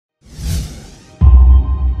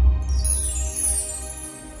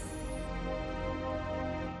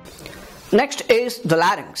Next is the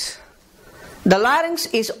larynx. The larynx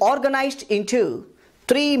is organized into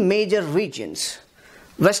three major regions.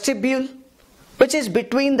 Vestibule, which is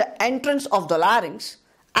between the entrance of the larynx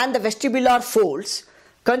and the vestibular folds,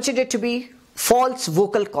 considered to be false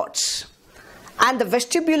vocal cords. And the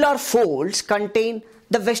vestibular folds contain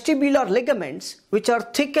the vestibular ligaments, which are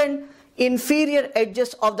thickened inferior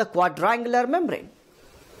edges of the quadrangular membrane.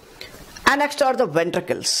 And next are the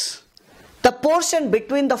ventricles. The portion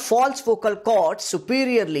between the false vocal cords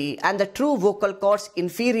superiorly and the true vocal cords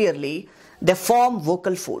inferiorly, they form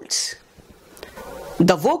vocal folds.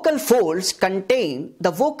 The vocal folds contain the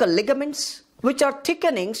vocal ligaments, which are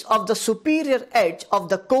thickenings of the superior edge of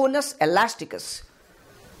the conus elasticus.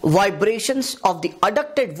 Vibrations of the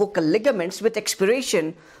adducted vocal ligaments with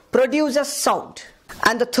expiration produces sound.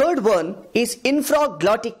 And the third one is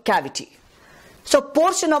infraglottic cavity. So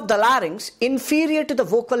portion of the larynx inferior to the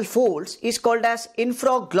vocal folds is called as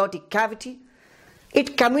infraglottic cavity.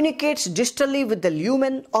 It communicates distally with the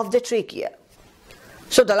lumen of the trachea.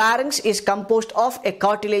 So the larynx is composed of a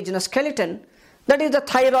cartilaginous skeleton, that is the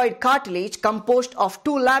thyroid cartilage, composed of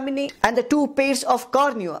two laminae and the two pairs of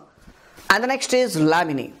cornua. And the next is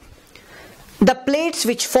laminae. The plates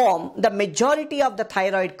which form the majority of the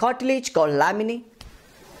thyroid cartilage called laminae,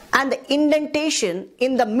 and the indentation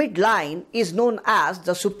in the midline is known as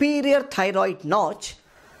the superior thyroid notch,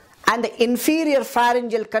 and the inferior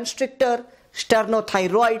pharyngeal constrictor,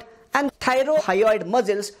 sternothyroid and thyrchyoid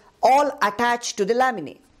muscles all attached to the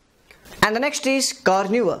laminae. And the next is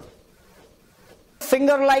cornua.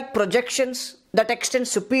 Finger-like projections that extend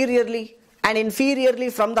superiorly and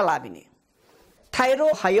inferiorly from the laminae.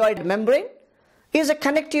 Thyrchyoid membrane is a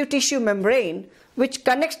connective tissue membrane which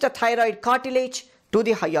connects the thyroid cartilage to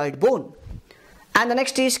the hyoid bone. And the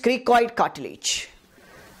next is cricoid cartilage.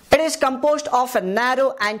 It is composed of a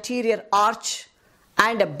narrow anterior arch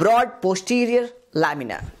and a broad posterior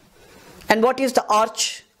lamina. And what is the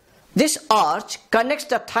arch? This arch connects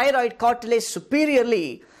the thyroid cartilage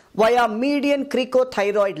superiorly via median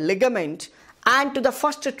cricothyroid ligament and to the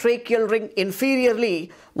first tracheal ring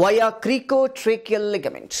inferiorly via cricotracheal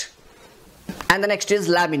ligament. And the next is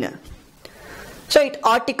lamina. So it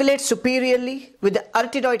articulates superiorly with the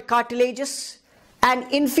arteroid cartilages and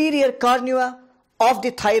inferior cornua of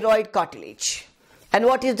the thyroid cartilage. And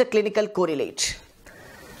what is the clinical correlate?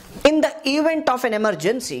 In the event of an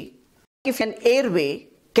emergency, if an airway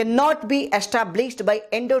cannot be established by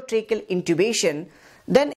endotracheal intubation,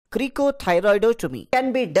 then cricothyroidotomy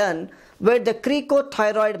can be done where the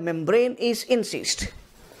cricothyroid membrane is incised.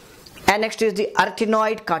 And next is the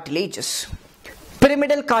arytenoid cartilages.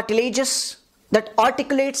 Pyramidal cartilages that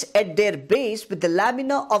articulates at their base with the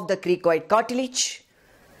lamina of the cricoid cartilage,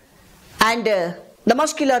 and the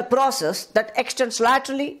muscular process that extends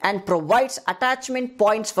laterally and provides attachment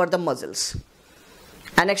points for the muscles.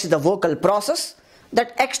 And next is the vocal process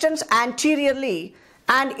that extends anteriorly,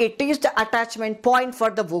 and it is the attachment point for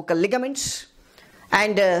the vocal ligaments.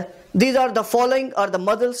 And these are the following are the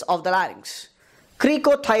muscles of the larynx.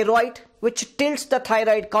 Cricothyroid, which tilts the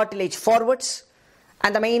thyroid cartilage forwards,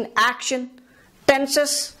 and the main action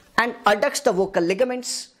tenses and adducts the vocal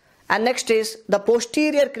ligaments. And next is the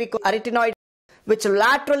posterior cricoarytenoid, which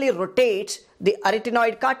laterally rotates the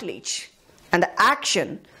arytenoid cartilage, and the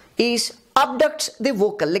action is abducts the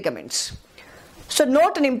vocal ligaments. So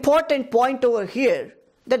note an important point over here,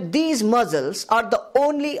 that these muscles are the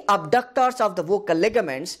only abductors of the vocal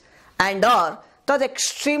ligaments and are thus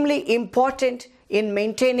extremely important in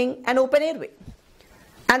maintaining an open airway.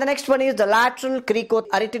 And the next one is the lateral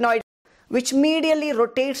cricoarytenoid, which medially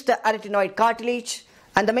rotates the arytenoid cartilage,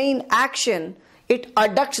 and the main action, it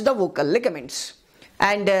adducts the vocal ligaments.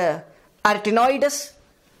 And arytenoides,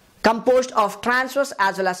 composed of transverse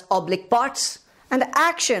as well as oblique parts, and the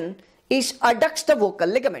action is adducts the vocal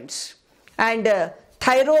ligaments. And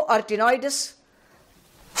thyroarytenoides,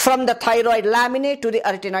 from the thyroid laminae to the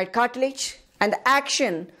arytenoid cartilage, and the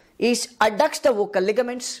action is adducts the vocal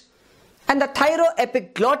ligaments. And the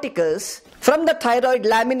thyroepiglotticus, from the thyroid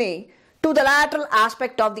laminae to the lateral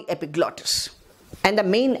aspect of the epiglottis. And the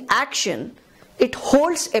main action, it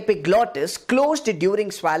holds epiglottis closed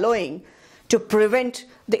during swallowing to prevent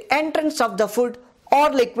the entrance of the food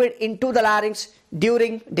or liquid into the larynx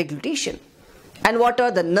during deglutition. And what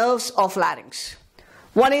are the nerves of larynx?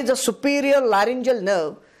 One is the superior laryngeal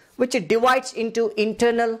nerve, which it divides into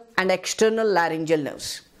internal and external laryngeal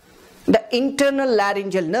nerves. The internal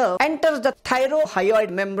laryngeal nerve enters the thyrchyoid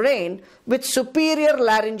membrane with superior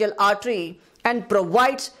laryngeal artery and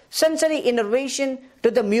provides sensory innervation to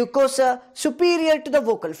the mucosa superior to the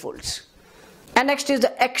vocal folds. And next is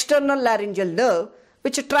the external laryngeal nerve,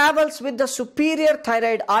 which travels with the superior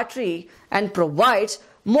thyroid artery and provides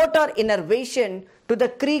motor innervation to the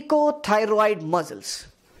cricothyroid muscles.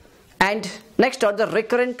 And next are the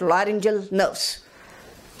recurrent laryngeal nerves.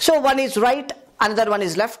 So one is right, another one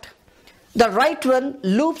is left. The right one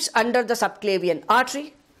loops under the subclavian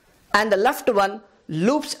artery and the left one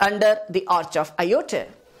loops under the arch of aorta.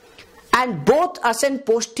 And both ascend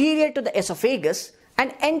posterior to the esophagus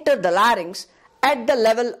and enter the larynx at the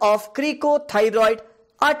level of cricothyroid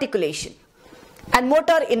articulation. And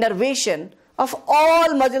motor innervation of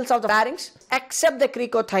all muscles of the larynx except the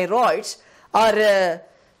cricothyroids are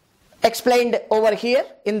explained over here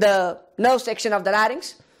in the nerve section of the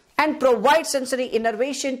larynx and provide sensory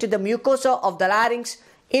innervation to the mucosa of the larynx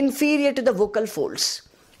inferior to the vocal folds.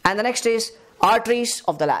 And the next is arteries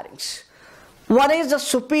of the larynx. One is the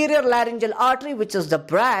superior laryngeal artery, which is the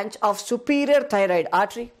branch of superior thyroid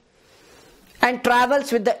artery and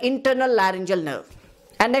travels with the internal laryngeal nerve.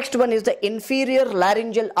 And next one is the inferior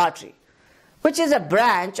laryngeal artery, which is a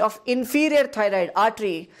branch of inferior thyroid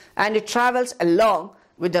artery and it travels along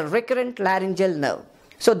with the recurrent laryngeal nerve.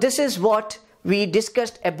 So this is what we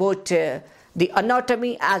discussed about the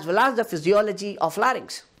anatomy as well as the physiology of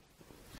larynx.